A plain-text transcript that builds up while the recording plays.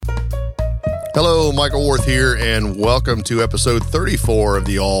Hello, Michael Worth here, and welcome to episode 34 of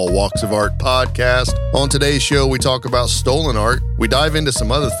the All Walks of Art podcast. On today's show, we talk about stolen art. We dive into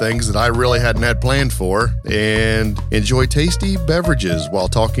some other things that I really hadn't had planned for, and enjoy tasty beverages while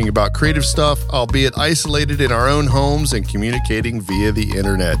talking about creative stuff, albeit isolated in our own homes and communicating via the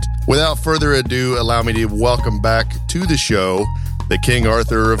internet. Without further ado, allow me to welcome back to the show the King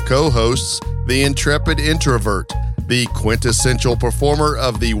Arthur of co-hosts, the intrepid introvert, the quintessential performer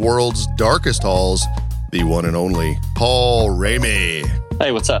of the world's darkest halls, the one and only Paul Ramey.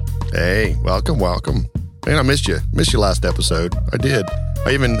 Hey, what's up? Hey, welcome. Man, I missed you. Missed you last episode. I did.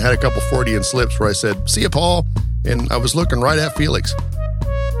 I even had a couple Freudian slips where I said, see ya, Paul, and I was looking right at Felix.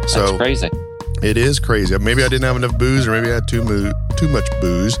 So that's crazy. It is crazy. Maybe I didn't have enough booze, or maybe I had too much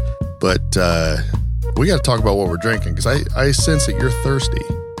booze, but we got to talk about what we're drinking, because I sense that you're thirsty.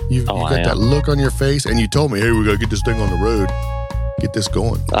 You got that look on your face, and you told me, hey, we got to get this thing on the road. Get this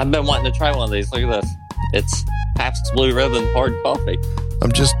going. I've been wanting to try one of these. Look at this. It's Pabst Blue Ribbon hard coffee.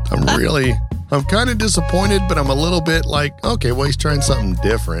 I'm kind of disappointed, but I'm a little bit like, okay, well, he's trying something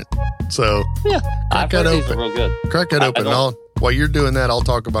different. So, yeah, crack that open. These are real good. Crack that open. While you're doing that, I'll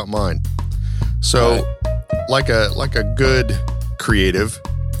talk about mine. So, like a good creative,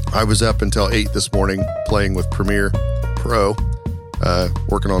 I was up until 8 this morning playing with Premiere Pro.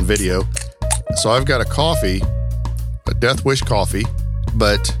 Working on video. So I've got a coffee, a Death Wish coffee,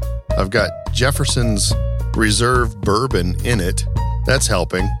 but I've got Jefferson's Reserve bourbon in it. That's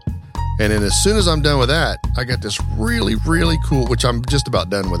helping. And then as soon as I'm done with that, I got this really, really cool, which I'm just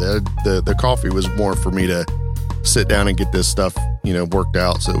about done with it. The coffee was more for me to sit down and get this stuff, worked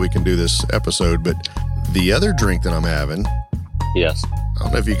out so that we can do this episode. But the other drink that I'm having, yes, I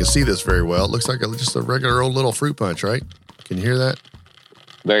don't know if you can see this very well. It looks like just a regular old little fruit punch, right? Can you hear that?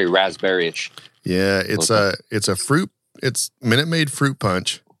 Very raspberry-ish. Yeah, it's Minute Maid fruit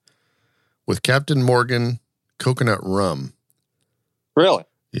punch with Captain Morgan coconut rum. Really?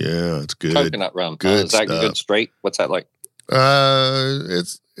 Yeah, it's good. Coconut rum. Good is that stuff. good straight? What's that like?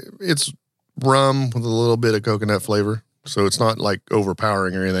 It's rum with a little bit of coconut flavor, so it's not like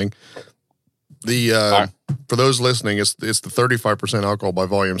overpowering or anything. For those listening, it's the 35% alcohol by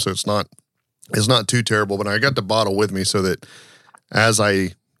volume, so it's not too terrible. But I got the bottle with me so that as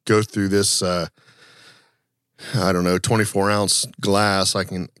I go through this, 24-ounce glass, I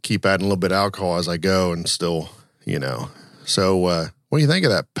can keep adding a little bit of alcohol as I go and still, So what do you think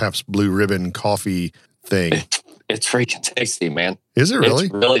of that Pabst Blue Ribbon coffee thing? It's freaking tasty, man. Is it really?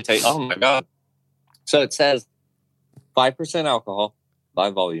 It's really tasty. Oh, my God. So it says 5% alcohol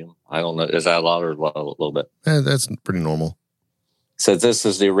by volume. I don't know. Is that a lot or a little bit? That's pretty normal. So this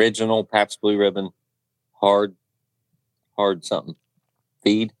is the original Pabst Blue Ribbon hard something.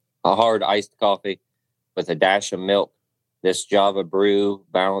 Feed, a hard iced coffee with a dash of milk. This Java brew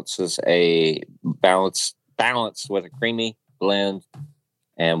balances with a creamy blend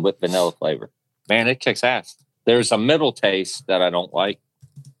and with vanilla flavor. Man, it kicks ass. There's a middle taste that I don't like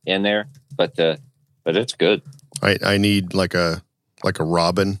in there, but it's good. I need like a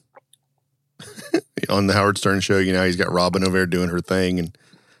Robin on the Howard Stern show. He's got Robin over there doing her thing, and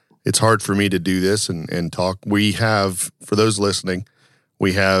it's hard for me to do this and talk. We have, for those listening,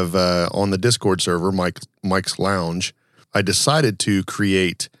 on the Discord server, Mike's Lounge, I decided to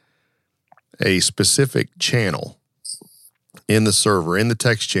create a specific channel in the server, in the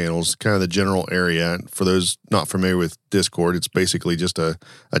text channels, kind of the general area. For those not familiar with Discord, it's basically just a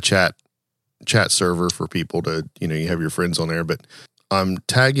chat server for people to, you have your friends on there. But I'm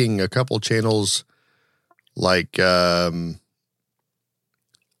tagging a couple channels like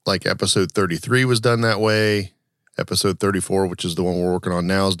episode 33 was done that way. Episode 34, which is the one we're working on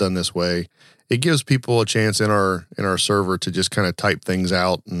now, is done this way. It gives people a chance in our server to just kind of type things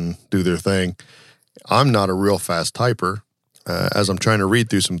out and do their thing. I'm not a real fast typer. As I'm trying to read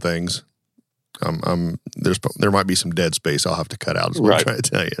through some things, there might be some dead space I'll have to cut out, is what I'm trying to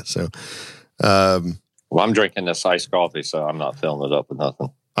tell you. So, well, I'm drinking this iced coffee, so I'm not filling it up with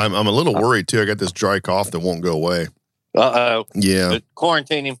nothing. I'm a little worried too. I got this dry cough that won't go away. Uh-oh. Yeah.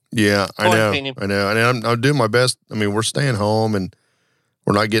 Quarantine him. Yeah, I know. And I'm doing my best. I mean, we're staying home and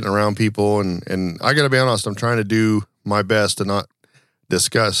we're not getting around people. And I got to be honest, I'm trying to do my best to not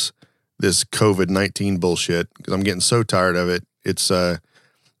discuss this COVID-19 bullshit because I'm getting so tired of it. It's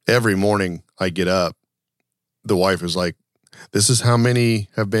every morning I get up, the wife is like, this is how many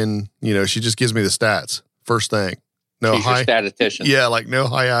have been, she just gives me the stats. First thing. No, She's hi. Your statistician. Yeah, like, no,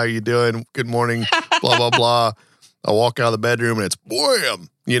 hi, how you doing? Good morning, blah, blah, blah. I walk out of the bedroom and it's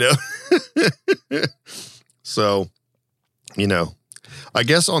wham, So, I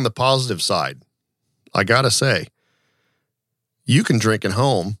guess on the positive side, I got to say, you can drink at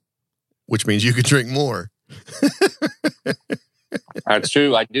home which means you could drink more. That's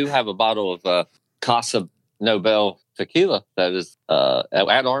true. I do have a bottle of Casa Nobel tequila that is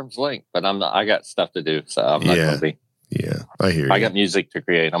at arm's length, but I got stuff to do, so I'm not going to be. Yeah, I hear you. I got music to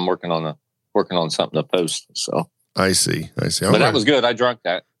create. I'm working on something to post. So I see. But that was good. I drank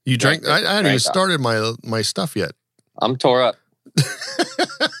that. You drank? I hadn't even started my stuff yet. I'm tore up.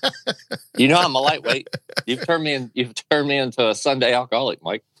 You know I'm a lightweight. You've turned me into a Sunday alcoholic,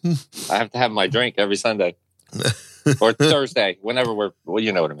 Mike. I have to have my drink every Sunday or Thursday, whenever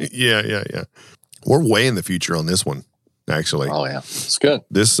you know what I mean. Yeah. We're way in the future on this one, actually. Oh yeah, it's good.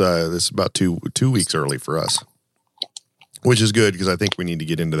 This is about two weeks early for us, which is good because I think we need to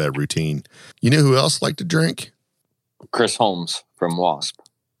get into that routine. You know who else liked to drink? Chris Holmes from Wasp.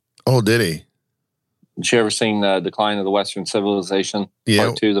 Oh, did he? Did you ever seen the Decline of the Western Civilization? Yeah.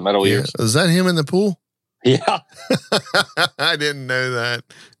 Part 2, The Metal Years? Is that him in the pool? Yeah. I didn't know that.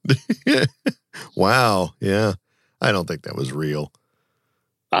 Wow. Yeah. I don't think that was real.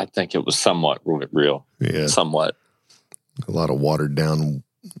 I think it was somewhat real. Yeah. Somewhat. A lot of watered down,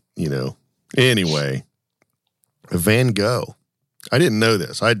 Anyway, Van Gogh. I didn't know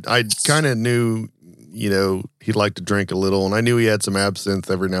this. I kind of knew, he'd like to drink a little, and I knew he had some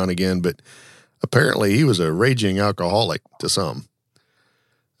absinthe every now and again, but apparently he was a raging alcoholic to some.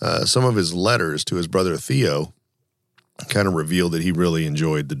 Some of his letters to his brother Theo kind of revealed that he really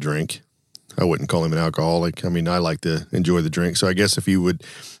enjoyed the drink. I wouldn't call him an alcoholic. I mean, I like to enjoy the drink. So I guess if you would,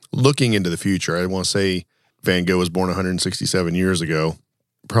 looking into the future, I want to say Van Gogh was born 167 years ago.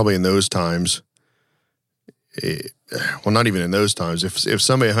 Probably in those times, not even in those times. If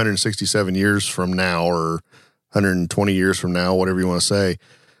somebody 167 years from now or 120 years from now, whatever you want to say,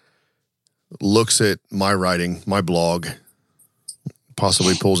 looks at my writing, my blog,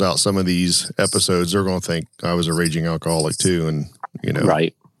 possibly pulls out some of these episodes, they're going to think I was a raging alcoholic too. And,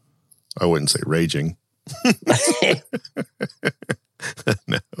 right. I wouldn't say raging.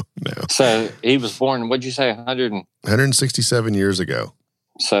 No. So he was born, what'd you say, 167 years ago.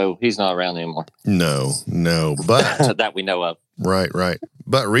 So he's not around anymore. No, but that we know of. Right.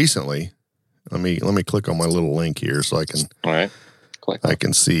 But recently, let me click on my little link here so I can. All right. Click. I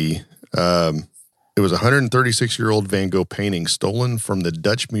can see. It was a 136-year-old Van Gogh painting stolen from the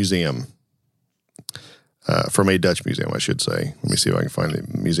Dutch Museum. From a Dutch museum, I should say. Let me see if I can find the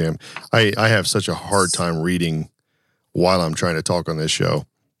museum. I have such a hard time reading while I'm trying to talk on this show.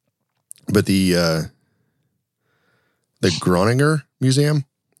 But the Groninger Museum,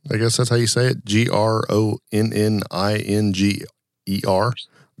 I guess that's how you say it. Gronninger.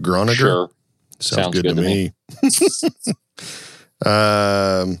 Groninger. Sure. Sounds good to me.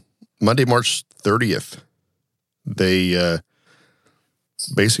 Monday, March 30th, they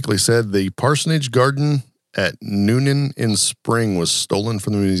basically said the parsonage garden at Noonan in Spring was stolen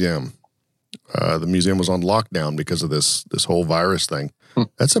from the museum. The museum was on lockdown because of this whole virus thing.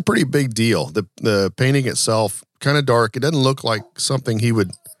 That's a pretty big deal. The painting itself, kind of dark. It doesn't look like something he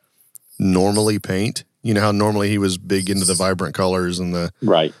would normally paint. You know how normally he was big into the vibrant colors and the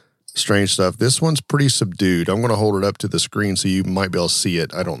strange stuff. This one's pretty subdued. I'm going to hold it up to the screen so you might be able to see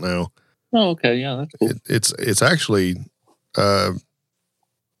it. I don't know. Oh, okay. Yeah, that's cool. It's actually, it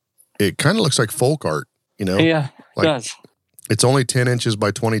kind of looks like folk art, Yeah, it does. It's only 10 inches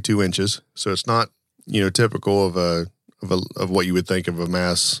by 22 inches, so it's not, typical of what you would think of a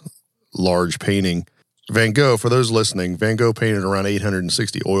mass large painting. Van Gogh, for those listening, Van Gogh painted around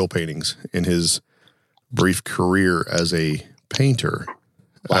 860 oil paintings in his brief career as a painter.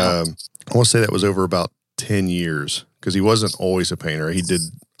 Wow. I want to say that was over about 10 years because he wasn't always a painter. He did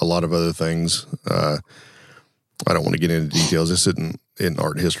a lot of other things. I don't want to get into details. This isn't in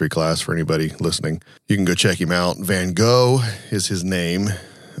art history class for anybody listening. You can go check him out. Van Gogh is his name.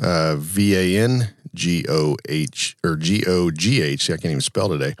 VanGoh or GOGH. I can't even spell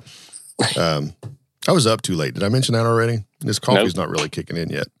today. I was up too late. Did I mention that already? This coffee's not really kicking in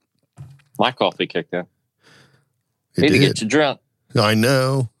yet. My coffee kicked in. It Need did. to get you drunk. I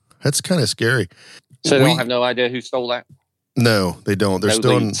know. That's kind of scary. So they don't have no idea who stole that? No, they don't. They're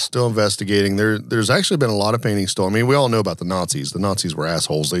No still investigating. There's actually been a lot of paintings stolen. I mean, we all know about the Nazis. The Nazis were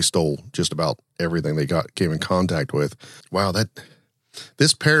assholes. They stole just about everything they came in contact with. Wow,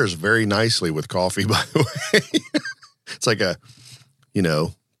 this pairs very nicely with coffee, by the way. It's like a,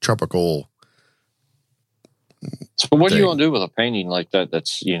 tropical. So what are you going to do with a painting like that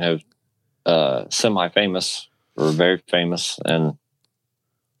that's, semi-famous or very famous? And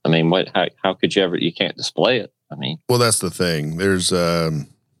I mean, how could you can't display it? I mean, well, that's the thing. There's,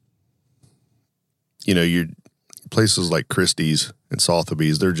 your places like Christie's and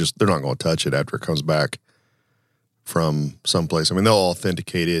Sotheby's, they're not going to touch it after it comes back from someplace. I mean, they'll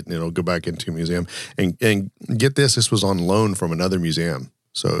authenticate it and it'll go back into a museum. And get this was on loan from another museum.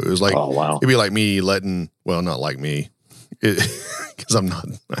 So it was like, Oh, wow. it'd be like me not like me, because I'm not,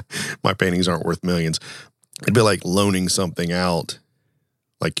 my paintings aren't worth millions. It'd be like loaning something out,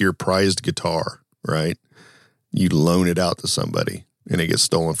 like your prized guitar, right? You loan it out to somebody and it gets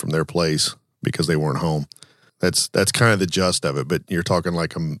stolen from their place because they weren't home. That's kind of the gist of it. But you're talking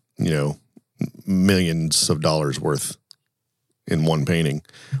like, millions of dollars worth in one painting,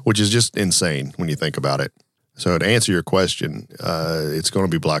 which is just insane when you think about it. So to answer your question, it's going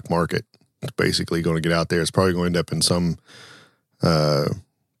to be black market. It's basically going to get out there. It's probably going to end up in some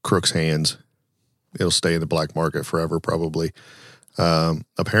crook's hands. It'll stay in the black market forever, probably.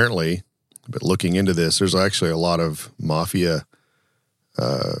 Apparently, but looking into this, there's actually a lot of mafia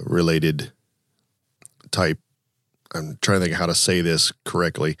related type. I'm trying to think of how to say this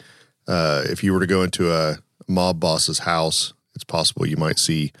correctly. If you were to go into a mob boss's house, it's possible you might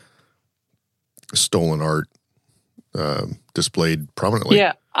see stolen art displayed prominently.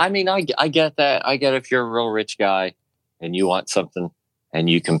 Yeah, I mean, I get that. I get if you're a real rich guy and you want something and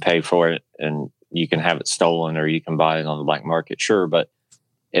you can pay for it and you can have it stolen or you can buy it on the black market, sure, but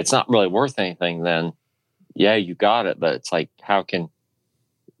it's not really worth anything then. Yeah, you got it, but it's like,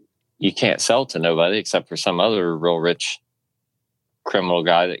 you can't sell it to nobody except for some other real rich criminal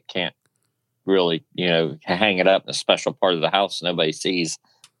guy that can't really, hang it up in a special part of the house nobody sees.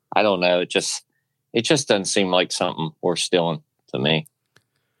 I don't know. It just doesn't seem like something worth stealing to me.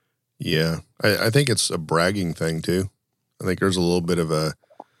 Yeah. I think it's a bragging thing too. I think there's a little bit of a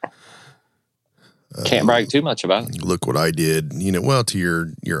can't brag too much about it. Look what I did, to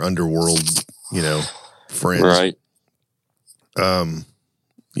your underworld, friends. Right.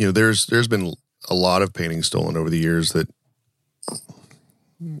 There's been a lot of paintings stolen over the years that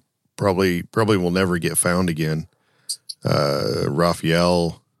probably will never get found again.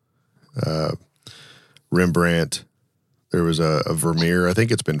 Raphael, Rembrandt, there was a Vermeer. I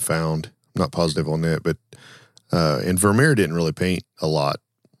think it's been found. I'm not positive on that, but and Vermeer didn't really paint a lot.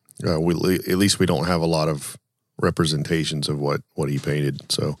 At least we don't have a lot of representations of what he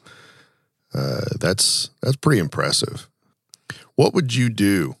painted. So that's pretty impressive. What would you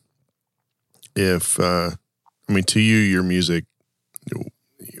do if, to you, your music,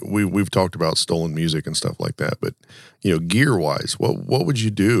 we've talked about stolen music and stuff like that, but, gear wise, what would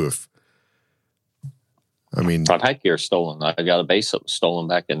you do if, I've had gear stolen. I got a bass that was stolen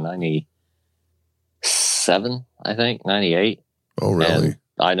back in 97, I think, 98. Oh, really? And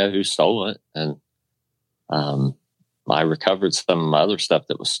I know who stole it. And I recovered some of my other stuff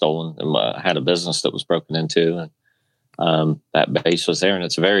that was stolen. And I had a business that was broken into. And that bass was there. And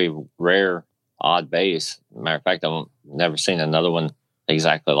it's a very rare, odd bass. Matter of fact, I've never seen another one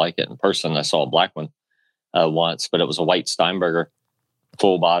exactly like it in person. I saw a black one once, but it was a white Steinberger,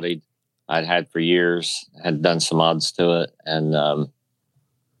 full-bodied. I'd had for years, had done some mods to it. And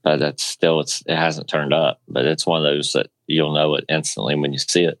but that's still, it hasn't turned up. But it's one of those that you'll know it instantly when you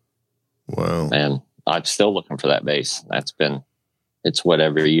see it. Wow. And I'm still looking for that bass. It's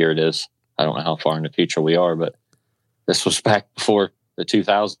whatever year it is. I don't know how far in the future we are, but this was back before the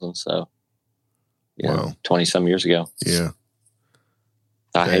 2000s. So, wow. 20 some years ago. Yeah.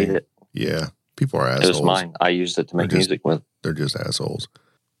 I hate it. Yeah. People are assholes. It was mine. I used it to make music with. They're just assholes.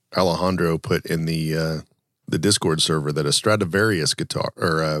 Alejandro put in the Discord server that a Stradivarius guitar,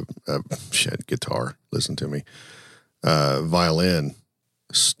 or guitar, listen to me, violin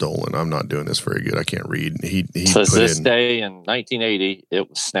stolen. I'm not doing this very good. I can't read. He says put this in, day in 1980, it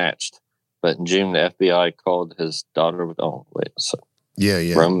was snatched. But in June, the FBI called his daughter with,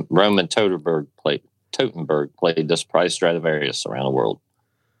 yeah. Roman Totenberg played this prized Stradivarius around the world.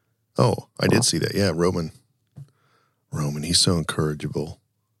 Oh, I did see that. Yeah, Roman, he's so incorrigible.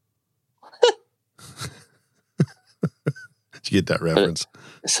 Did you get that reference?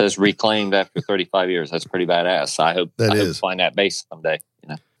 It says reclaimed after 35 years. That's pretty badass. I hope to find that bass someday.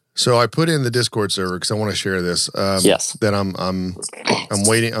 So I put in the Discord server because I want to share this. Yes. That I'm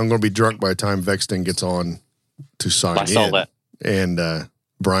waiting. I'm going to be drunk by the time Vexton gets on to sign in. I saw that. And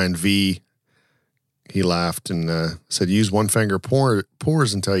Brian V, he laughed and said, "Use one finger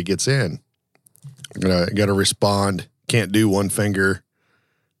pours until he gets in." Got to respond. Can't do one finger.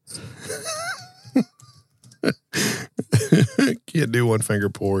 Can't do one finger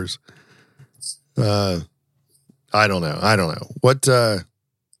pours. I don't know. What are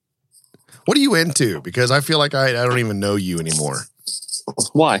you into? Because I feel like I don't even know you anymore.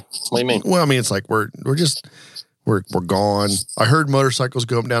 Why? What do you mean? Well, it's like we're gone. I heard motorcycles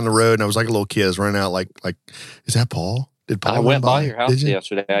go up and down the road, and I was like a little kid. I was running out like, is that Paul? Did Paul? I went by your house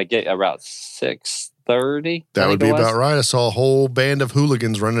yesterday. I get about 6 30. That would be about right. I saw a whole band of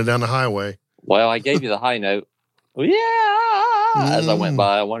hooligans running down the highway. Well, I gave you the high note. Yeah. As I went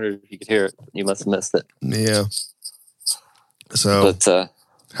by, I wondered if you could hear it. You must have missed it. Yeah. So, but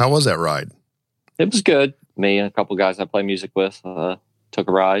how was that ride? It was good. Me and a couple guys I play music with took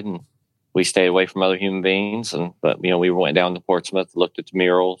a ride, and we stayed away from other human beings. But we went down to Portsmouth, looked at the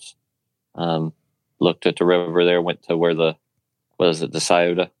murals, looked at the river there, went to where the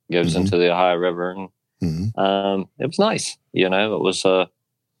Scioto goes into the Ohio River, and it was nice. It was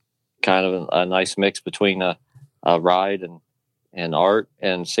kind of a nice mix between a ride and art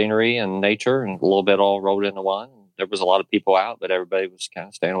and scenery and nature, and a little bit all rolled into one. There was a lot of people out, but everybody was kind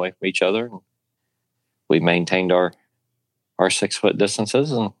of staying away from each other, and we maintained our 6 foot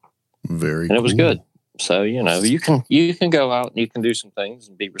distances, and it was good. So you can go out and you can do some things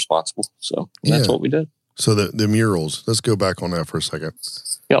and be responsible. So that's what we did. So the murals. Let's go back on that for a second.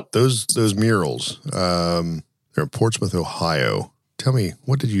 Yep. Those murals. They're in Portsmouth, Ohio. Tell me,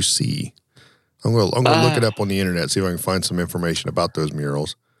 what did you see? I'm gonna look it up on the internet, see if I can find some information about those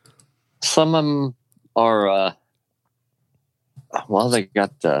murals. Some of them are. They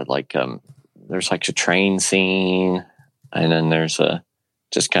got there's like a train scene, and then there's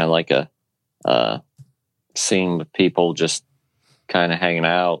just kind of like a scene with people just kind of hanging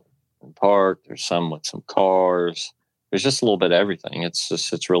out and park. There's some with some cars. There's just a little bit of everything.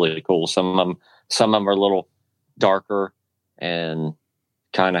 It's really cool. Some of them are a little darker and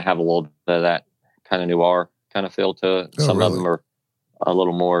kind of have a little bit of that kind of noir kind of feel to it. Some of them are a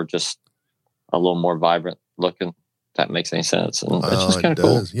little more vibrant looking. If that makes any sense. And it's just kind of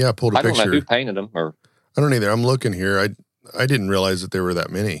cool. Yeah, I pulled a picture. I don't know who painted them, or I don't either. I'm looking here. I didn't realize that there were that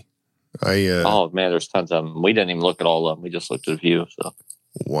many. Oh man, there's tons of them. We didn't even look at all of them. We just looked at a few. So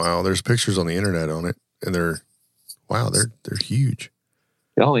wow, there's pictures on the internet on it, and they're huge.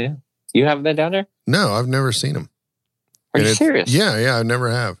 Oh yeah, you haven't been down there? No, I've never seen them. Are you serious? Yeah, I never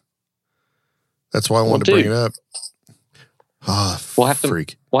have. That's why I wanted to bring it up.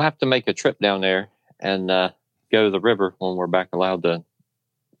 We'll have to make a trip down there and go to the river when we're back allowed to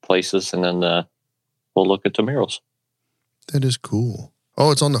places, and then we'll look at the murals. That is cool.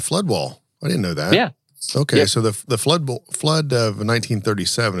 Oh, it's on the flood wall. I didn't know that. Yeah. Okay, yep. So the flood of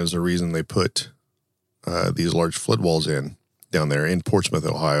 1937 is the reason they put these large flood walls in down there in Portsmouth,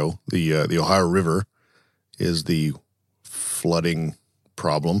 Ohio. The Ohio River is the flooding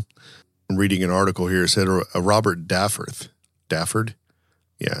problem. I'm reading an article here. It said Robert Dafford.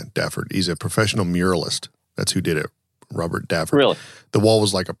 Yeah, Dafford. He's a professional muralist. That's who did it. Robert Dafford. Really? The wall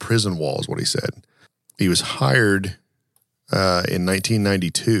was like a prison wall, is what he said. He was hired in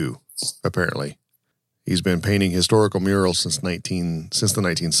 1992, apparently. He's been painting historical murals since the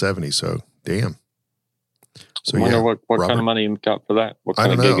 1970s. So, damn. So, I wonder what kind of money he got for that. What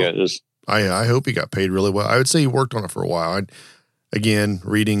kind of gig it is. I hope he got paid really well. I would say he worked on it for a while. Again,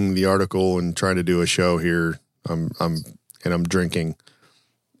 reading the article and trying to do a show here, I'm drinking,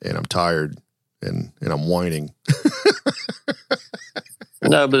 and I'm tired, and I'm whining.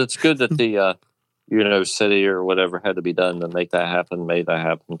 No, but it's good that the city or whatever had to be done to make that happen. Made that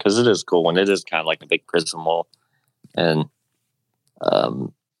happen, because it is cool, and it is kind of like a big prison wall, and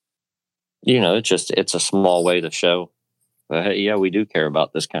it's a small way to show, hey, yeah, we do care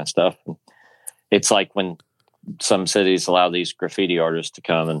about this kind of stuff. And it's like when some cities allow these graffiti artists to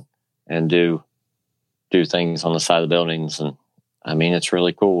come and do things on the side of the buildings, and I mean, it's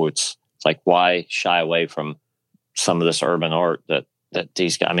really cool. It's like, why shy away from some of this urban art that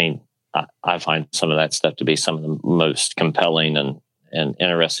these guys, I mean, I find some of that stuff to be some of the most compelling and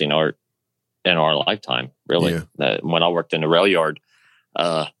interesting art in our lifetime, really. Yeah. When I worked in the rail yard,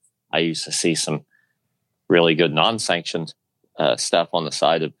 I used to see some really good non-sanctioned stuff on the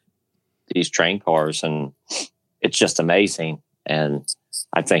side of these train cars, and it's just amazing. And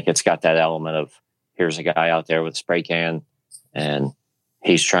I think it's got that element of, here's a guy out there with a spray can, and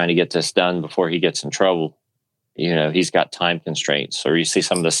he's trying to get this done before he gets in trouble. He's got time constraints. Or you see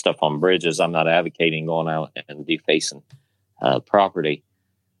some of this stuff on bridges. I'm not advocating going out and defacing property,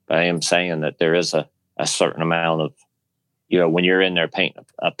 but I am saying that there is a certain amount of, when you're in there painting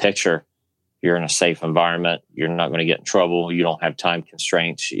a picture, you're in a safe environment. You're not going to get in trouble. You don't have time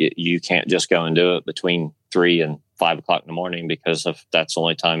constraints. You can't just go and do it between 3 and 5 o'clock in the morning, because if that's the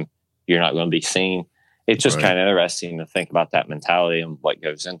only time you're not going to be seen. It's just kind of interesting to think about that mentality and what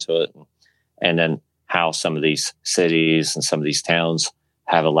goes into it. And then how some of these cities and some of these towns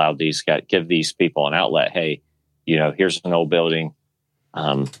have allowed these guys, give these people an outlet. Hey, here's an old building.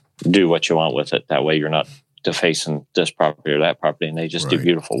 Do what you want with it. That way you're not defacing this property or that property, and they just do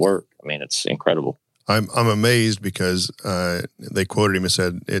beautiful work. I mean, it's incredible. I'm amazed because they quoted him and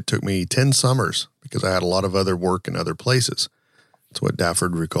said it took me 10 summers because I had a lot of other work in other places. That's what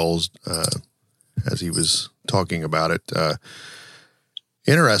Dafford recalls as he was talking about it.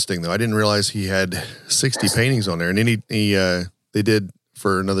 Interesting though, I didn't realize he had 60 paintings on there, and then they did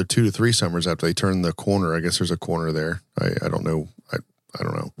for another 2 to 3 summers after they turned the corner. I guess there's a corner there. I don't know. I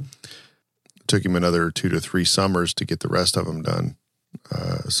don't know. It took him another 2 to 3 summers to get the rest of them done.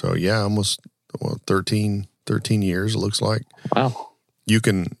 So yeah, almost 13 years it looks like. Wow. You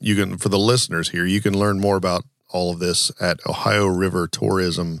can for the listeners here, you can learn more about all of this at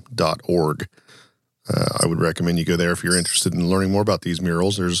ohiorivertourism.org. I would recommend you go there if you're interested in learning more about these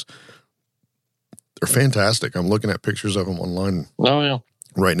murals. They're fantastic. I'm looking at pictures of them online. Oh yeah.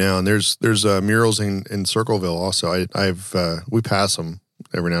 Right now, and there's murals in Circleville also. We pass them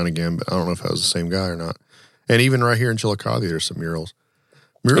every now and again, but I don't know if that was the same guy or not. And even right here in Chillicothe, there's some murals.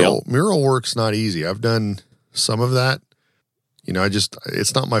 Mural work's not easy. I've done some of that. You know,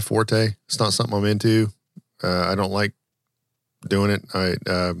 it's not my forte. It's not something I'm into. I don't like doing it.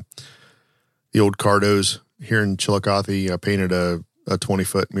 The old Cardos here in Chillicothe, I painted a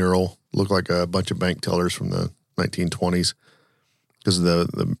 20-foot mural. Looked like a bunch of bank tellers from the 1920s because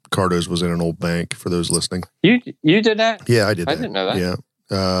the Cardos was in an old bank, for those listening. You did that? Yeah, I did that. I didn't know that. Yeah.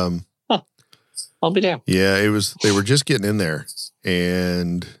 I'll be down. Yeah, they were just getting in there,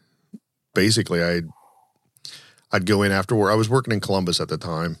 and basically I'd go in after work. I was working in Columbus at the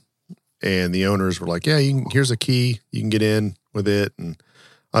time, and the owners were like, "Yeah, here's a key. You can get in with it." And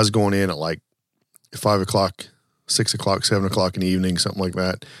I was going in at like 5 o'clock, 6 o'clock, 7 o'clock in the evening, something like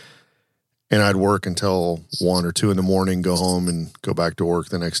that. And I'd work until 1 or 2 in the morning, go home and go back to work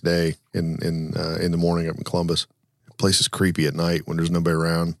the next day in the morning up in Columbus. The place is creepy at night when there's nobody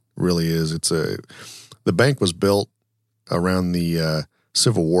around. It really is. The bank was built around the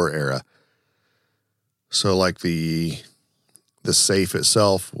Civil War era. So like the safe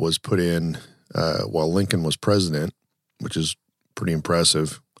itself was put in while Lincoln was president, which is pretty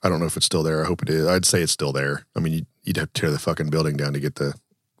impressive. I don't know if it's still there. I hope it is. I'd say it's still there. I mean, you'd have to tear the fucking building down to get the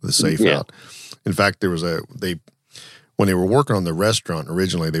safe out. In fact, there was when they were working on the restaurant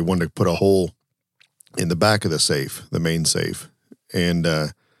originally, they wanted to put a hole in the back of the safe, the main safe, and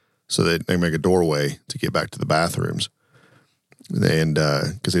so that they make a doorway to get back to the bathrooms. And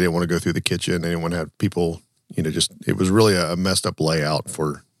because they didn't want to go through the kitchen, they didn't want to have people, it was really a messed up layout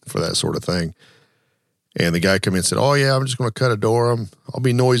for that sort of thing. And the guy came in and said, "Oh yeah, I'm just going to cut a door. I'll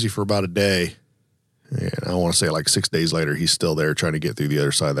be noisy for about a day." And I want to say like 6 days later, he's still there trying to get through the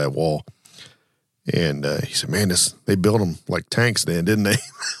other side of that wall. And he said, "Man, they built them like tanks then, didn't they?" I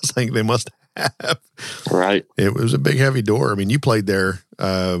was like, they must have. Right. It was a big, heavy door. I mean, you played there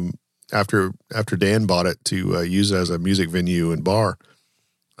after Dan bought it to use it as a music venue and bar.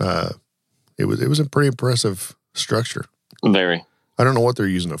 It was a pretty impressive structure. Very. I don't know what they're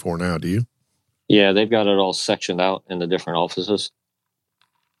using it for now. Do you? Yeah, they've got it all sectioned out in the different offices.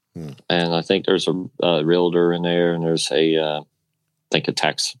 And I think there's a realtor in there, and there's a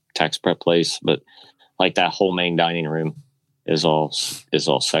tax prep place, but like that whole main dining room is all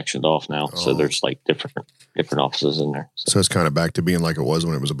sectioned off now. Oh. So there's like different offices in there. So it's kind of back to being like it was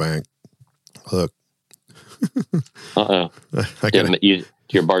when it was a bank. Look.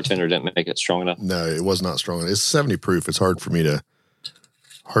 Your bartender didn't make it strong enough? No, it was not strong enough. It's 70 proof. It's hard for me to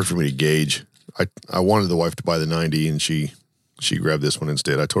gauge. I wanted the wife to buy the 90, and she grabbed this one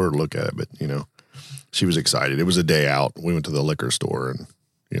instead. I told her to look at it, but she was excited. It was a day out. We went to the liquor store, and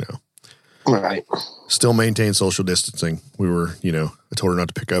right. Still maintain social distancing. We were, I told her not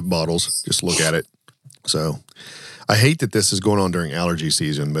to pick up bottles, just look at it. So I hate that this is going on during allergy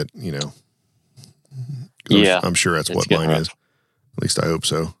season, but I'm sure that's what mine is. At least I hope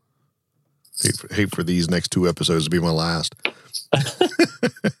so. Hate for these next 2 episodes to be my last.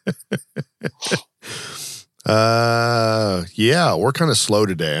 Yeah, we're kind of slow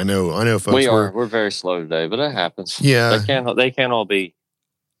today. I know folks. We're very slow today, but it happens. Yeah. They can't all be,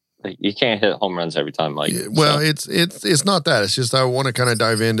 you can't hit home runs every time, Mike. Well, so. It's not that. It's just I want to kind of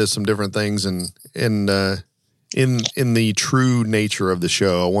dive into some different things, and in the true nature of the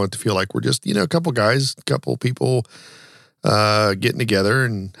show, I want it to feel like we're just, a couple guys, a couple people getting together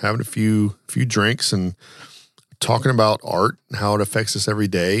and having a few drinks and talking about art and how it affects us every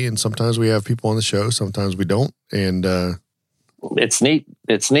day. And sometimes we have people on the show, sometimes we don't. And it's neat.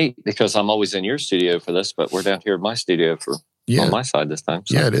 It's neat because I'm always in your studio for this, but we're down here in my studio on my side this time.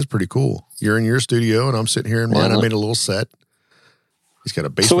 So. Yeah, it is pretty cool. You're in your studio and I'm sitting here in mine. I made a little set. He's got a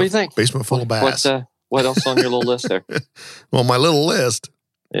basement, so what do you think? Basement full of bass. What else on your little list there? Well, my little list.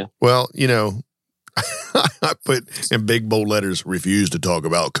 Yeah. Well, I put in big bold letters, refuse to talk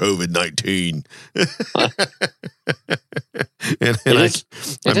about COVID-19.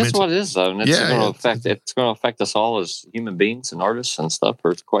 It is what it is, though, and it's going to affect us all as human beings and artists and stuff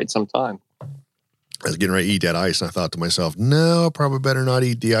for quite some time. I was getting ready to eat that ice, and I thought to myself, no, I probably better not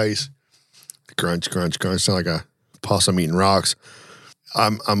eat the ice. Crunch, crunch, crunch. Sound like a possum eating rocks.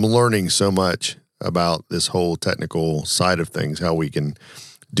 I'm learning so much about this whole technical side of things, how we can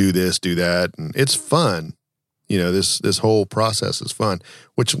do this, do that, and it's fun. You know, this whole process is fun,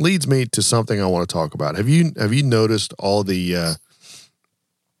 which leads me to something I want to talk about. Have you noticed all the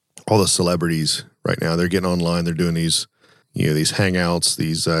celebrities right now? They're getting online. They're doing these hangouts.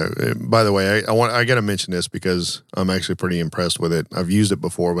 These. By the way, I got to mention this because I'm actually pretty impressed with it. I've used it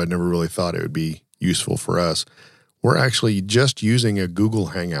before, but I never really thought it would be useful for us. We're actually just using a Google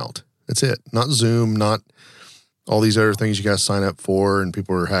Hangout. That's it. Not Zoom. Not all these other things you got to sign up for, and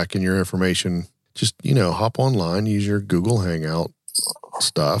people are hacking your information. Just, hop online, use your Google Hangout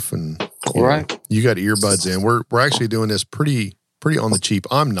stuff, and you got earbuds in. We're actually doing this pretty on the cheap.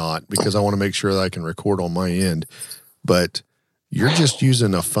 I'm not, because I want to make sure that I can record on my end. But you're just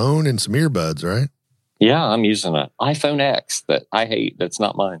using a phone and some earbuds, right? Yeah, I'm using an iPhone X that I hate. That's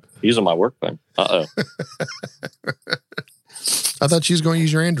not mine. I'm using my work phone. I thought you was going to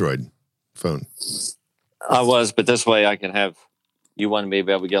use your Android phone. I was, but this way I can have. You wanted me to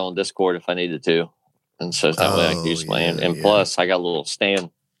be able to get on Discord if I needed to. And so that way I can use my hand. And plus, I got a little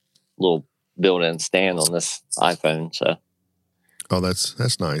built-in stand on this iPhone. So,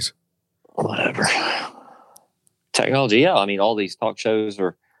 that's nice. Whatever. Technology, yeah. I mean, all these talk shows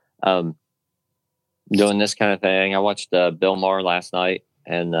are doing this kind of thing. I watched Bill Maher last night,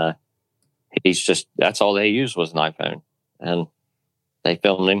 and that's all they used was an iPhone. And they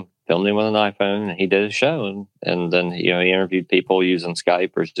filmed him with an iPhone, and he did a show, and then he interviewed people using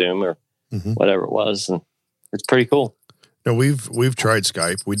Skype or Zoom or whatever it was, and it's pretty cool. No, we've tried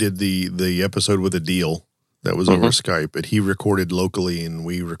Skype. We did the episode with Adil that was over Skype, but he recorded locally and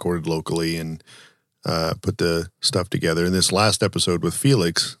we recorded locally and put the stuff together. And this last episode with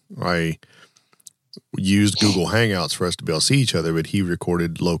Felix, I used Google Hangouts for us to be able to see each other, but he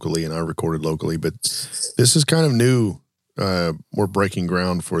recorded locally and I recorded locally. But this is kind of new. We're breaking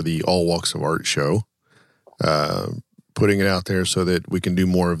ground for the All Walks of Art show, putting it out there so that we can do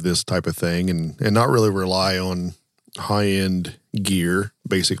more of this type of thing and not really rely on high-end gear.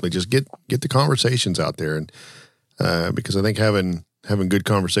 Basically, just get the conversations out there, and because I think having good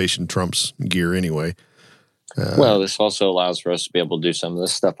conversation trumps gear anyway. Well, this also allows for us to be able to do some of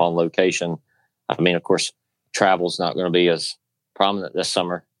this stuff on location. I mean, of course, travel's not going to be as prominent this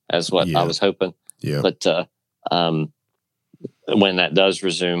summer as what I was hoping. Yeah, but when that does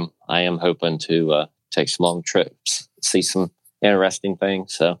resume, I am hoping to take some long trips, see some interesting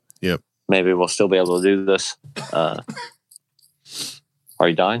things. So maybe we'll still be able to do this. Are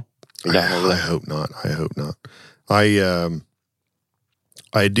you dying? I hope not.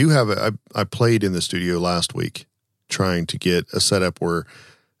 I do have I played in the studio last week trying to get a setup where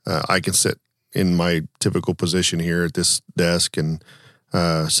I can sit in my typical position here at this desk and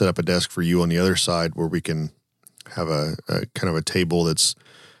set up a desk for you on the other side where we can have a kind of a table that's,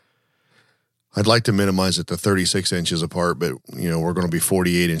 I'd like to minimize it to 36 inches apart, but we're going to be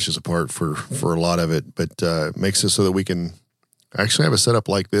 48 inches apart for a lot of it, but it makes it so that we can actually have a setup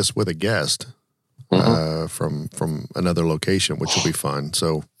like this with a guest from another location, which will be fun.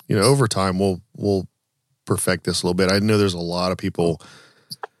 So, over time we'll perfect this a little bit. I know there's a lot of people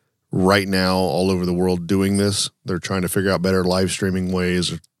right now all over the world doing this. They're trying to figure out better live streaming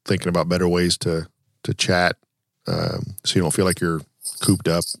ways or thinking about better ways to chat. So you don't feel like you're cooped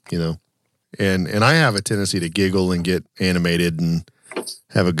up, and I have a tendency to giggle and get animated and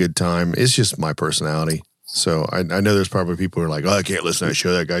have a good time. It's just my personality. So I know there's probably people who are like, oh, I can't listen to that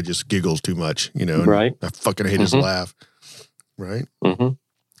show. That guy just giggles too much, right. I fucking hate his laugh. Right.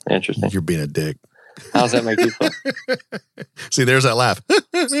 Mm-hmm. Interesting. You're being a dick. How does that make you feel? See, there's that laugh.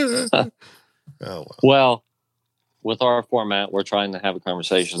 Oh, well, with our format, we're trying to have a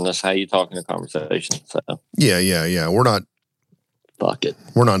conversation. That's how you talk in a conversation. So yeah. We're not. Fuck it.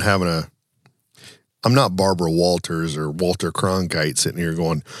 We're not having I'm not Barbara Walters or Walter Cronkite sitting here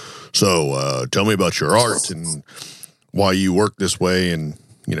going, so tell me about your art and why you work this way, and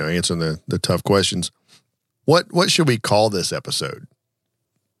answering the tough questions. What should we call this episode?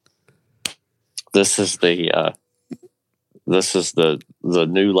 This is the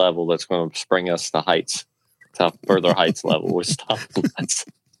new level that's going to spring us to heights. To further heights level. We're stopping.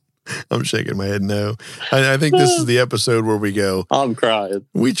 I'm shaking my head no. I think this is the episode where we go, I'm crying.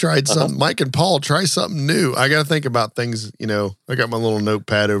 We tried something. Mike and Paul try something new. I got to think about things, I got my little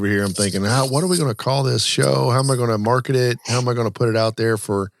notepad over here. I'm thinking, what are we going to call this show? How am I going to market it? How am I going to put it out there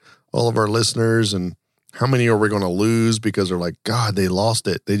for all of our listeners? And how many are we going to lose because they're like, God, they lost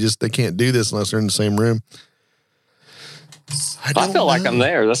it. They can't do this unless they're in the same room. I feel like I'm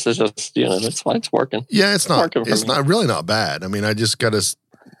there. This is just, it's fine. It's working. Yeah, it's not really not bad. I mean, I just got to,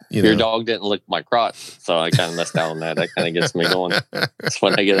 Your dog didn't lick my crotch, so I kind of missed out on that. That kind of gets me going. That's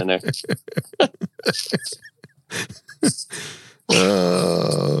when I get in there.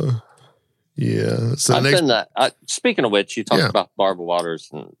 Yeah. So speaking of which, you talked about Barbara Waters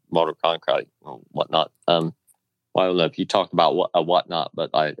and Walter Cronkite and whatnot. Well, I don't know if you talked about whatnot,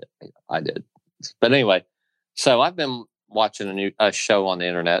 but I did. But anyway, so I've been watching a show on the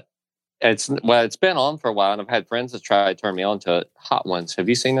internet. It's been on for a while, and I've had friends that try to turn me on to it. Hot Ones. Have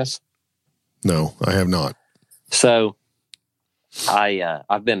you seen this? No, I have not. So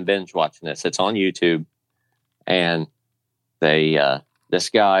I've been binge watching this. It's on YouTube, and this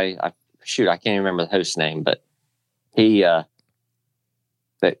guy, I can't even remember the host's name, but he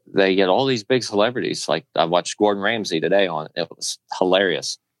they get all these big celebrities. Like I watched Gordon Ramsay today on it. It was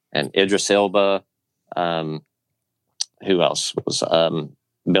hilarious, and Idris Elba. Who else was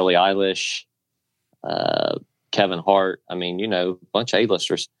Billie Eilish, Kevin Hart. I mean, a bunch of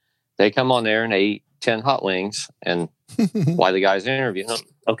A-listers. They come on there and they eat 10 hot wings, and while the guy's interviewing them,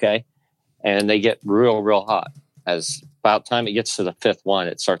 okay, and they get real, real hot. As about time it gets to the fifth one,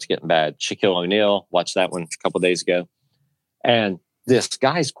 it starts getting bad. Shaquille O'Neal, watched that one a couple of days ago, and this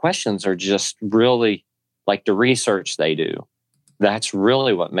guy's questions are just really like the research they do. That's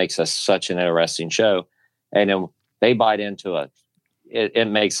really what makes us such an interesting show. And then they bite into it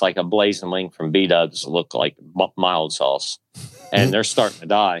makes like a blazing wing from B-Dubs look like mild sauce, and they're starting to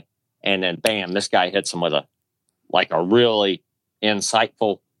die. And then bam, this guy hits them with a really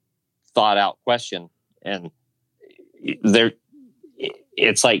insightful, thought out question. And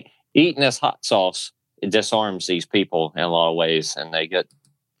it's like eating this hot sauce. It disarms these people in a lot of ways, and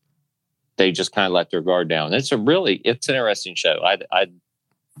they just kind of let their guard down. It's an interesting show.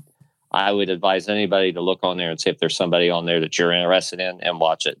 I would advise anybody to look on there and see if there's somebody on there that you're interested in and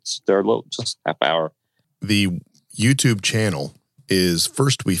watch it. They're a little, just half hour. The YouTube channel is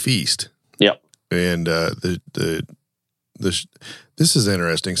First We Feast. Yep. And this is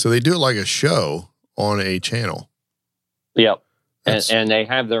interesting. So they do it like a show on a channel. Yep. And they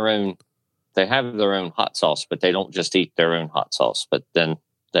have their own hot sauce, but they don't just eat their own hot sauce, but then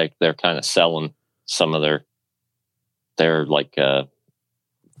they're kind of selling some of their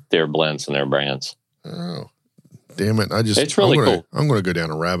blends and their brands. Oh, damn it. It's really cool. I'm going to go down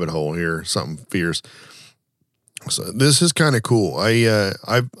a rabbit hole here. Something fierce. So this is kind of cool.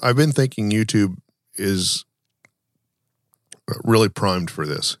 I've been thinking YouTube is really primed for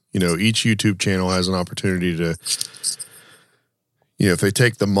this. Each YouTube channel has an opportunity to, if they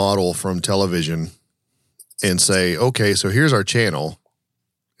take the model from television and say, okay, so here's our channel.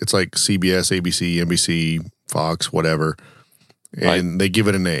 It's like CBS, ABC, NBC, Fox, whatever. And they give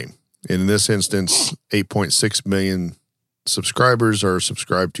it a name. In this instance, 8.6 million subscribers are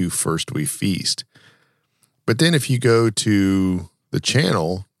subscribed to First We Feast. But then if you go to the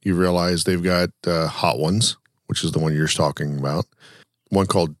channel, you realize they've got Hot Ones, which is the one you're talking about. One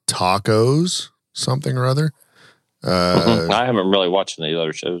called Tacos, something or other. I haven't really watched any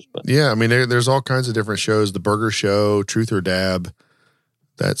other shows. But yeah, I mean, there's all kinds of different shows. The Burger Show, Truth or Dab.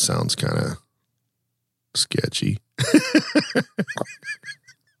 That sounds kind of sketchy.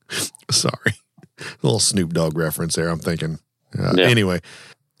 Sorry. A little Snoop Dogg reference there, I'm thinking. Anyway,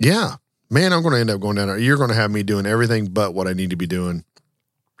 yeah. Man, I'm going to end up going down there. You're going to have me doing everything but what I need to be doing.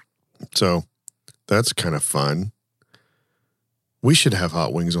 So that's kind of fun. We should have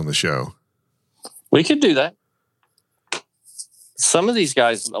hot wings on the show. We could do that. Some of these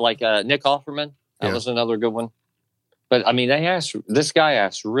guys, like Nick Offerman, that was another good one. But, I mean, this guy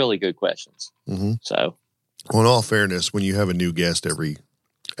asked really good questions. Mm-hmm. So, well, in all fairness, when you have a new guest every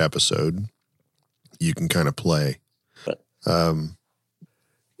episode, you can kind of play. But,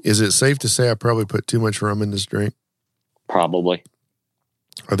 is it safe to say I probably put too much rum in this drink? Probably.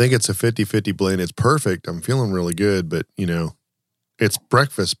 I think it's a 50-50 blend. It's perfect. I'm feeling really good, but, it's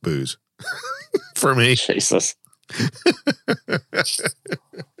breakfast booze for me. Jesus.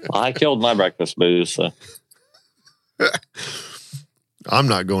 I killed my breakfast booze, so. I'm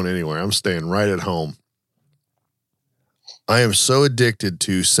not going anywhere. I'm staying right at home. I am so addicted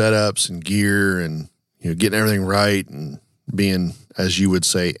to setups and gear and getting everything right and being, as you would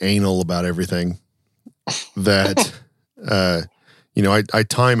say, anal about everything that I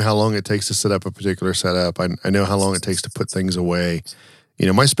time how long it takes to set up a particular setup. I know how long it takes to put things away.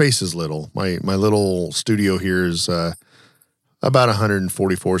 My space is little. My little studio here is about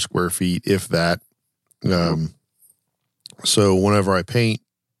 144 square feet, if that. So whenever I paint,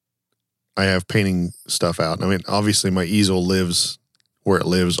 I have painting stuff out. I mean, obviously my easel lives where it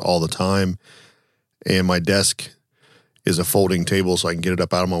lives all the time, and my desk is a folding table so I can get it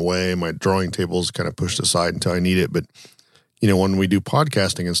up out of my way. My drawing table is kind of pushed aside until I need it. But, when we do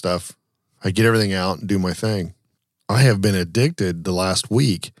podcasting and stuff, I get everything out and do my thing. I have been addicted the last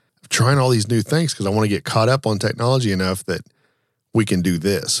week of trying all these new things because I want to get caught up on technology enough that we can do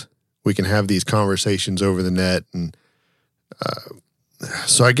this. We can have these conversations over the net. And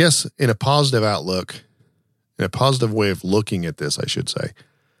so I guess in a positive outlook, in a positive way of looking at this, I should say,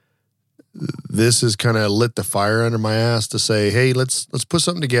 this has kind of lit the fire under my ass to say, hey, let's put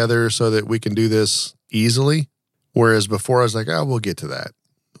something together so that we can do this easily. Whereas before I was like, we'll get to that.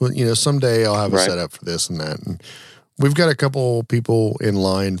 Well, someday I'll have a setup for this and that. And we've got a couple people in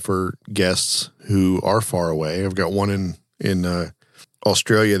line for guests who are far away. I've got one in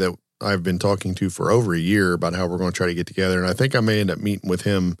Australia that I've been talking to for over a year about how we're going to try to get together. And I think I may end up meeting with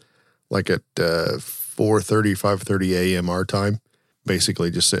him like at 4:30, 5:30 a.m. our time.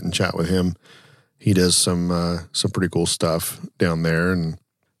 Basically just sit and chat with him. He does some pretty cool stuff down there. And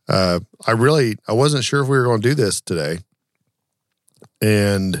I wasn't sure if we were going to do this today.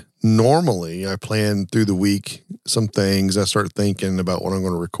 And normally I plan through the week some things. I start thinking about what I'm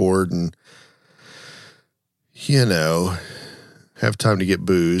going to record and, have time to get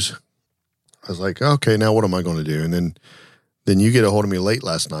booze. I was like, okay, now what am I going to do? And then you get a hold of me late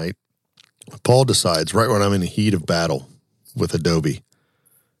last night. Paul decides right when I'm in the heat of battle with Adobe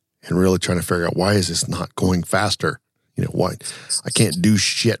and really trying to figure out why is this not going faster? Why I can't do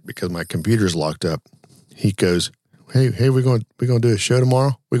shit because my computer's locked up. He goes, hey, we're going to do a show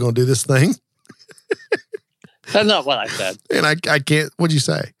tomorrow. We're going to do this thing. That's not what I said. And I can't. What'd you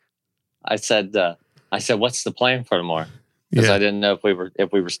say? I said, what's the plan for tomorrow? Because I didn't know if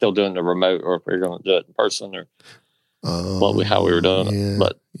we were still doing the remote or if we were going to do it in person or how we were doing it.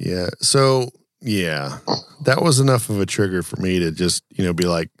 But so that was enough of a trigger for me to just be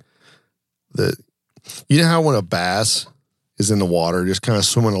like how when a bass is in the water, just kind of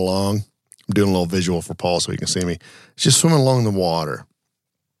swimming along. I'm doing a little visual for Paul so he can see me. It's just swimming along the water.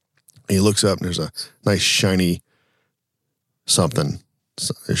 And he looks up and there's a nice shiny something.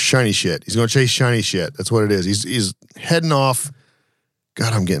 There's shiny shit. He's going to chase shiny shit. That's what it is. He's heading off.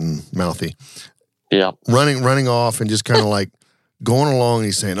 God, I'm getting mouthy. Yeah. Running off and just kind of like going along. And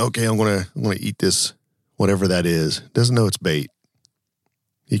he's saying, okay, I'm going to eat this, whatever that is. Doesn't know it's bait.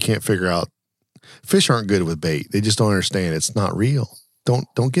 He can't figure out. Fish aren't good with bait. They just don't understand. It's not real.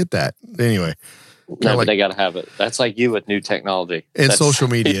 Don't get that. Anyway. No, but they got to have it. That's like you with new technology. And social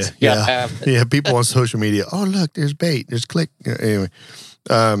media. Yeah. Yeah. People on social media. Oh, look, there's bait. There's click. Anyway.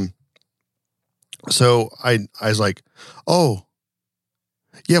 So I was like, oh,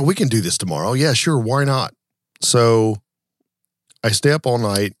 yeah, we can do this tomorrow. Yeah, sure. Why not? So I stay up all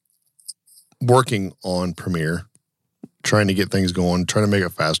night working on Premiere, trying to get things going, trying to make it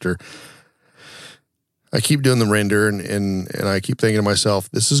faster. I keep doing the render and I keep thinking to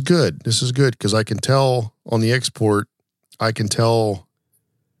myself, this is good. This is good because I can tell on the export, I can tell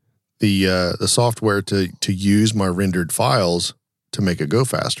the software to use my rendered files to make it go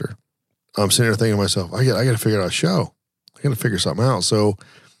faster. I'm sitting there thinking to myself, I got to figure out a show. I got to figure something out. So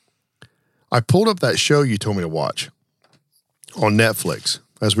I pulled up that show you told me to watch on Netflix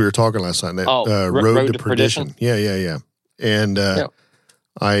as we were talking last night. Road to Perdition. Yeah. And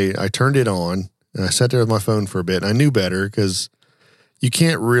I turned it on. And I sat there with my phone for a bit, and I knew better because you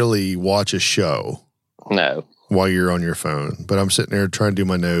can't really watch a show while you're on your phone. But I'm sitting there trying to do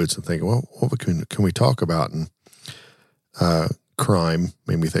my notes and thinking, well, what can we talk about? And crime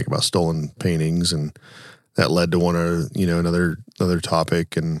made me think about stolen paintings, and that led to another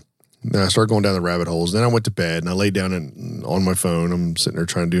topic. And then I started going down the rabbit holes. Then I went to bed, and I laid down on my phone. I'm sitting there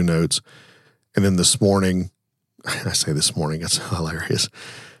trying to do notes. And then this morning, I say this morning, it's hilarious,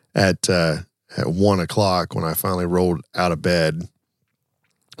 at 1 o'clock when I finally rolled out of bed,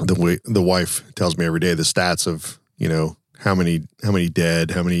 the wife tells me every day the stats of, how many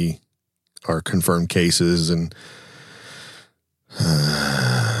dead, how many are confirmed cases. And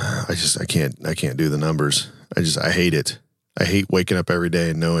I can't do the numbers. I hate it. I hate waking up every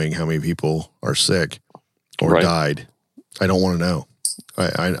day and knowing how many people are sick or died. I don't want to know.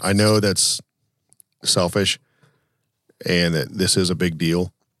 I know that's selfish and that this is a big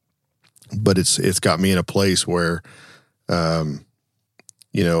deal. But it's got me in a place where, I'm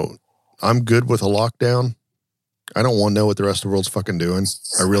good with a lockdown. I don't want to know what the rest of the world's fucking doing.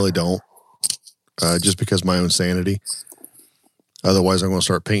 I really don't. Just because of my own sanity. Otherwise, I'm going to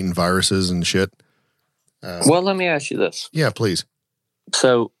start painting viruses and shit. Well, let me ask you this. Yeah, please.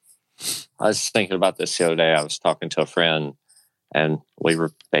 So I was thinking about this the other day. I was talking to a friend, and we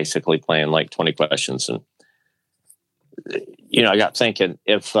were basically playing like 20 questions. And, I got thinking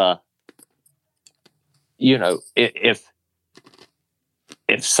if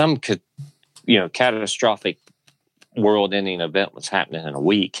some catastrophic world-ending event was happening in a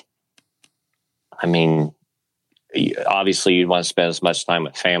week, I mean, obviously you'd want to spend as much time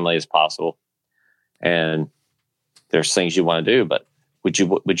with family as possible, and there's things you want to do. But would you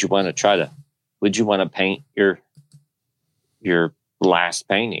want to paint your last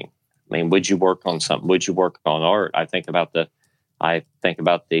painting? I mean, would you work on something? Would you work on art? I think about the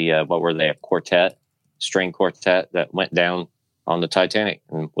what were they, a string quartet that went down on the Titanic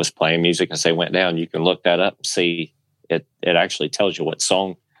and was playing music as they went down. You can look that up and see it. It actually tells you what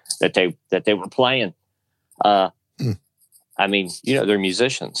song that they were playing. I mean, they're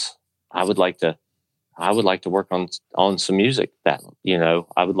musicians. I would like to work on some music that,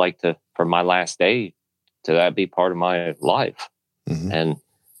 I would like to, for my last day, to that be part of my life. Mm-hmm. And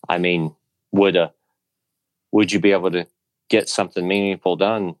I mean, would you be able to get something meaningful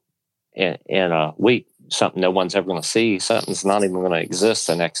done in a week? Something no one's ever going to see. Something's not even going to exist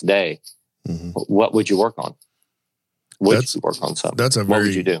the next day. Mm-hmm. What would you work on? Would you work on something? What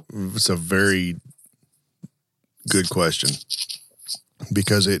would you do? It's a very good question,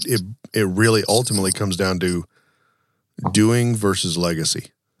 because it really ultimately comes down to doing versus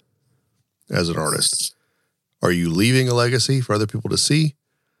legacy as an artist. Are you leaving a legacy for other people to see?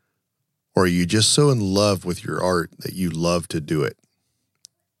 Or are you just so in love with your art that you love to do it?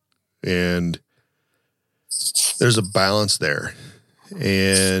 And there's a balance there.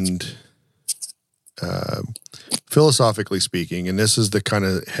 And philosophically speaking, and this is the kind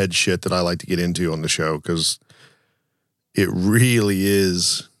of head shit that I like to get into on the show, because it really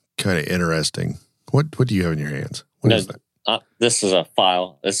is kind of interesting. What do you have in your hands? What is that? This is a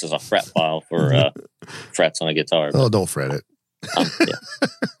file. This is a fret file for frets on a guitar. Oh, don't fret it. Yeah.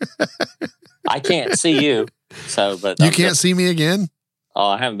 I can't see you, but you can't see me again. Oh,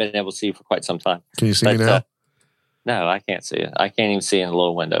 I haven't been able to see you for quite some time. Can you see me now? No, I can't see it. I can't even see in a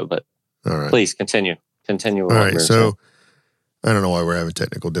little window. But all right, please continue. Continue. All right, so I don't know why we're having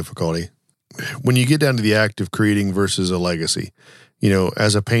technical difficulty. When you get down to the act of creating versus a legacy,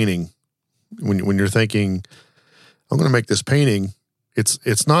 as a painting, when you're thinking, I'm going to make this painting,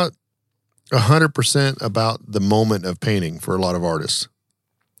 it's not 100% about the moment of painting for a lot of artists.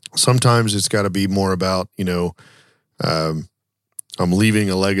 Sometimes it's got to be more about, I'm leaving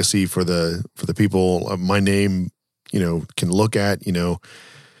a legacy for the people my name, can look at,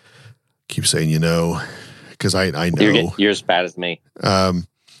 keep saying, because I know. You're as bad as me.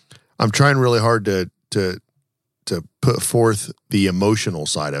 I'm trying really hard to put forth the emotional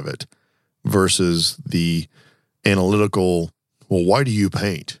side of it versus the analytical. Well, why do you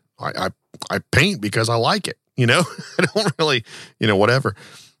paint? I paint because I like it. I don't really, whatever.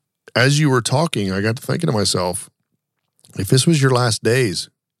 As you were talking, I got to thinking to myself, if this was your last days,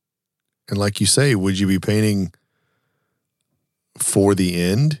 and like you say, would you be painting for the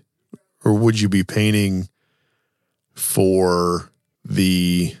end, or would you be painting for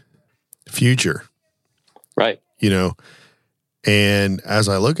the future? Right. And as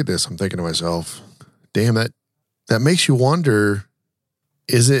I look at this, I'm thinking to myself, damn, that makes you wonder,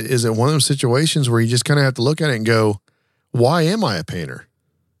 is it one of those situations where you just kind of have to look at it and go, why am I a painter?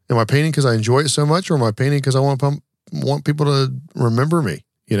 Am I painting because I enjoy it so much, or am I painting because I want people to remember me,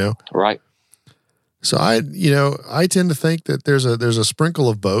 Right. So I tend to think that there's a sprinkle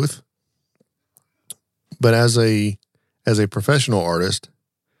of both. But as a professional artist,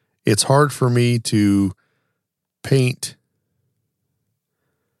 it's hard for me to paint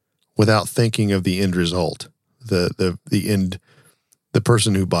without thinking of the end result, the end, the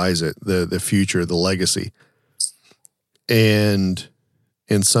person who buys it, the future, the legacy. And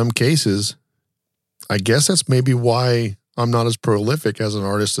in some cases, I guess that's maybe why I'm not as prolific as an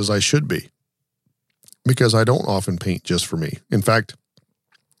artist as I should be, because I don't often paint just for me. In fact,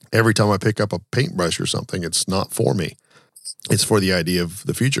 every time I pick up a paintbrush or something, it's not for me. It's for the idea of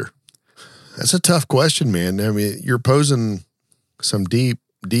the future. That's a tough question, man. I mean, you're posing some deep,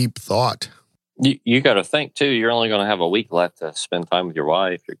 deep thought. You got to think too. You're only going to have a week left to spend time with your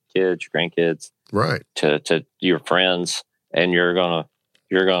wife, your kids, your grandkids, right? To your friends, and you're gonna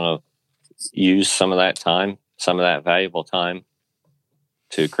use some of that time, some of that valuable time,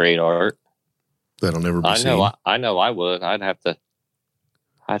 to create art that'll never be seen. I know. I would. I'd have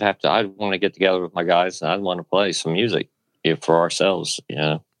I'd want to get together with my guys and I'd want to play some music for ourselves.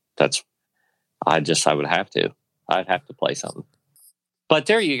 I'd have to play something. But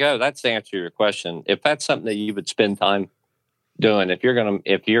there you go. That's the answer to your question. If that's something that you would spend time doing,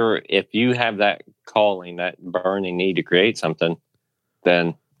 if you have that calling, that burning need to create something,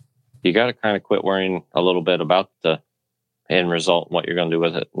 then you got to kind of quit worrying a little bit about the end result and what you're going to do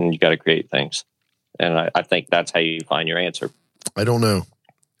with it. And you got to create things. And I think that's how you find your answer. I don't know.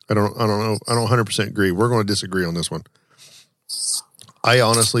 I don't know. I don't 100% agree. We're going to disagree on this one. I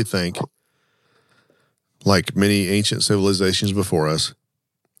honestly think, like many ancient civilizations before us,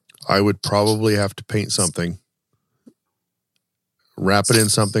 I would probably have to paint something, wrap it in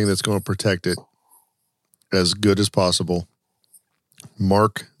something that's going to protect it as good as possible,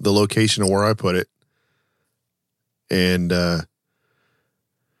 mark the location of where I put it, and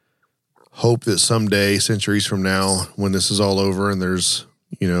hope that someday, centuries from now, when this is all over and there's,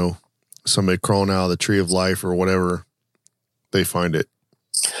 somebody crawling out of the tree of life or whatever, they find it.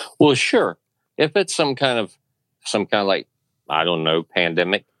 Well, sure. If it's some kind of like, I don't know,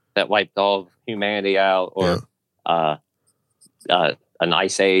 pandemic that wiped all of humanity out, or an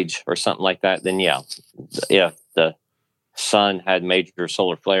ice age or something like that, then yeah, if the sun had major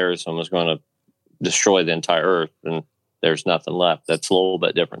solar flares and was going to destroy the entire Earth, then there's nothing left. That's a little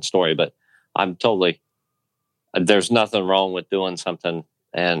bit different story. But there's nothing wrong with doing something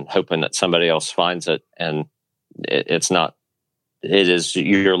and hoping that somebody else finds it. And it is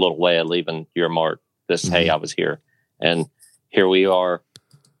your little way of leaving your mark. Hey, I was here. And here we are,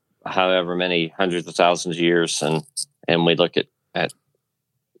 however many hundreds of thousands of years. And we look at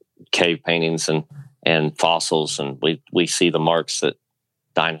cave paintings and fossils, and we see the marks that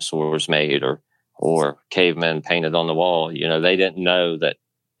dinosaurs made or cavemen painted on the wall. They didn't know that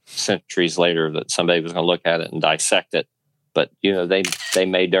centuries later that somebody was going to look at it and dissect it, but they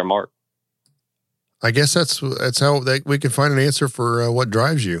made their mark. I guess that's how we can find an answer for what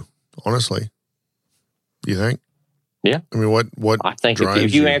drives you. Honestly, do you think? Yeah. I mean, what I think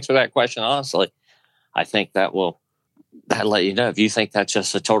if you answer that question honestly, I think that'll let you know if you think that's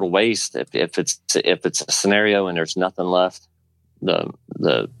just a total waste. If it's a scenario and there's nothing left, the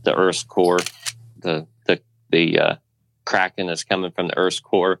Earth's core, the Kraken is coming from the Earth's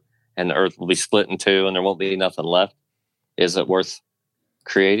core, and the Earth will be split in two, and there won't be nothing left. Is it worth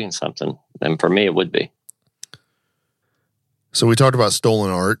creating something? And for me, it would be. So we talked about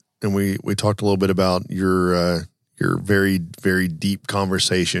stolen art, and we talked a little bit about your very, very deep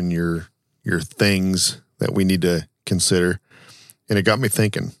conversation, your things that we need to consider. And it got me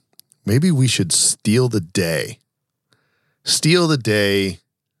thinking, maybe we should steal the day. Steal the day,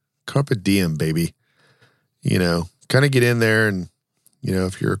 carpe diem, baby. Kind of get in there and,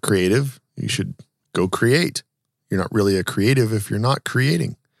 if you're a creative, you should go create. You're not really a creative if you're not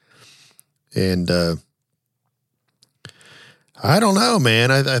creating. And I don't know,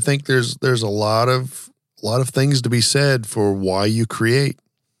 man. I think there's a lot of things to be said for why you create.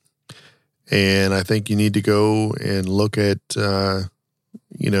 And I think you need to go and look at, answer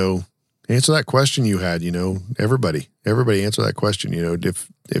that question you had. Everybody answer that question. If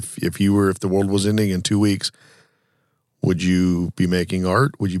the world was ending in 2 weeks, would you be making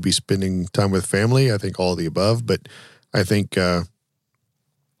art? Would you be spending time with family? I think all of the above. But I think, can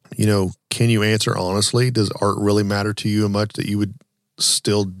you answer honestly? Does art really matter to you much that you would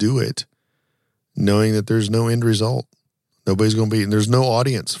still do it, knowing that there's no end result? Nobody's going to be, and there's no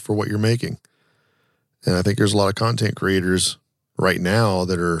audience for what you're making. And I think there's a lot of content creators right now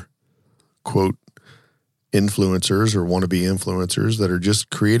that are, quote, influencers or wannabe influencers that are just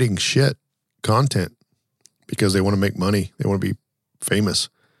creating shit content because they want to make money. They want to be famous.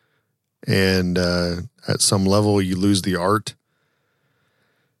 And at some level, you lose the art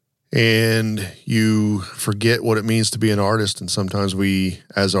and you forget what it means to be an artist. And sometimes we,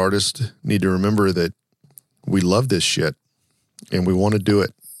 as artists, need to remember that we love this shit and we want to do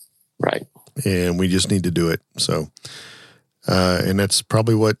it. Right. And we just need to do it. So, and that's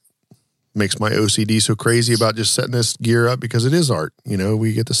probably what makes my OCD so crazy about just setting this gear up, because it is art.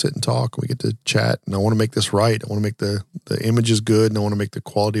 We get to sit and talk, we get to chat, and I want to make this right. I want to make the images good, and I want to make the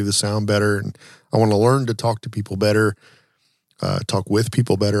quality of the sound better. And I want to learn to talk to people better, talk with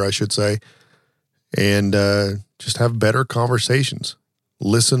people better, I should say, and just have better conversations.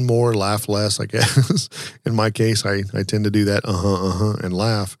 Listen more, laugh less, I guess. In my case, I tend to do that, and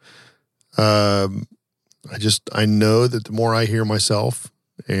laugh. I know that the more I hear myself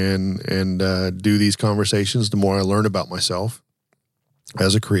and do these conversations, the more I learn about myself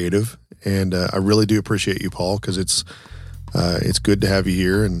as a creative. And I really do appreciate you, Paul, because it's good to have you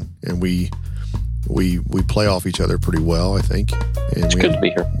here, and we We play off each other pretty well, I think. And It's good to be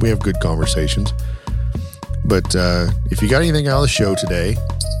here. We have good conversations. But if you got anything out of the show today,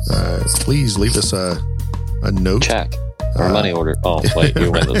 please leave us a note. Check. Or money order. Oh, wait,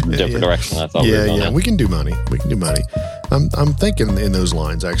 you went a different direction. I thought we were going. We can do money. I'm thinking in those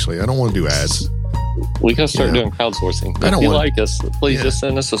lines, actually. I don't want to do ads. We can start doing crowdsourcing. If you like us, please just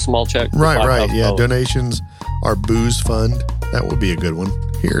send us a small check. Right. Yeah, donations, our booze fund. That would be a good one.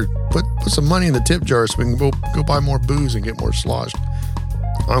 Here, put some money in the tip jar so we can go buy more booze and get more sloshed.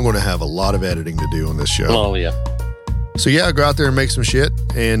 I'm going to have a lot of editing to do on this show. Oh, yeah. So, yeah, go out there and make some shit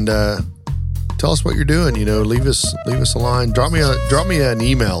and tell us what you're doing. Leave us a line. Drop me an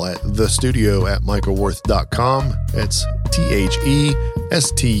email at thestudio@michaelworth.com. It's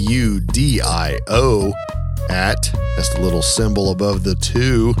THESTUDIO that's the little symbol above the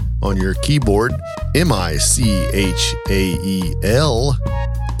 2 on your keyboard.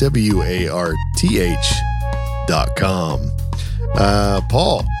 MICHAELWARTH.com.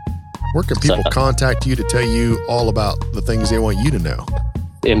 Paul, where can people contact you to tell you all about the things they want you to know?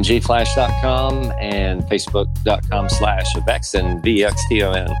 mgflash.com and facebook.com/Vexton,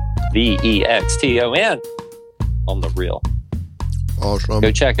 VEXTON on the real. Awesome.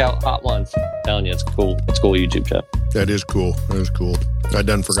 Go check out Hot Ones. I'm telling you, it's cool. It's cool YouTube show. That is cool. I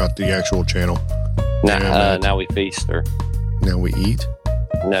done forgot the actual channel. Now we feast, or now we eat.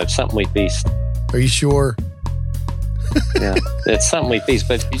 No, it's something we feast. Are you sure? Yeah, it's something we feast.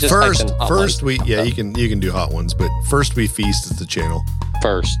 But you just first we you can do Hot Ones, but First We Feast is the channel.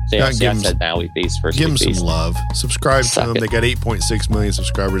 First, I said now we feast. First, give we them feast. some love. Subscribe to them. They got 8.6 million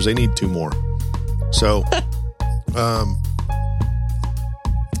subscribers. They need 2 more. So, okay.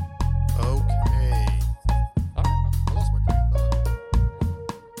 I lost my train of thought.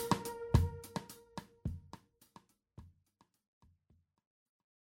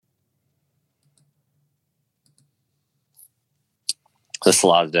 There's a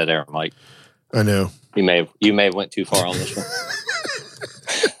lot of dead air, Mike. I know. You may have went too far on this one.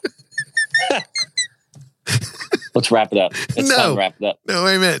 Let's wrap it up. It's time to wrap it up. No,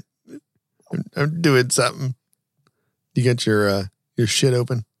 wait a minute. I'm doing something. You got your shit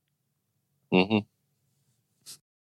open? Mm-hmm.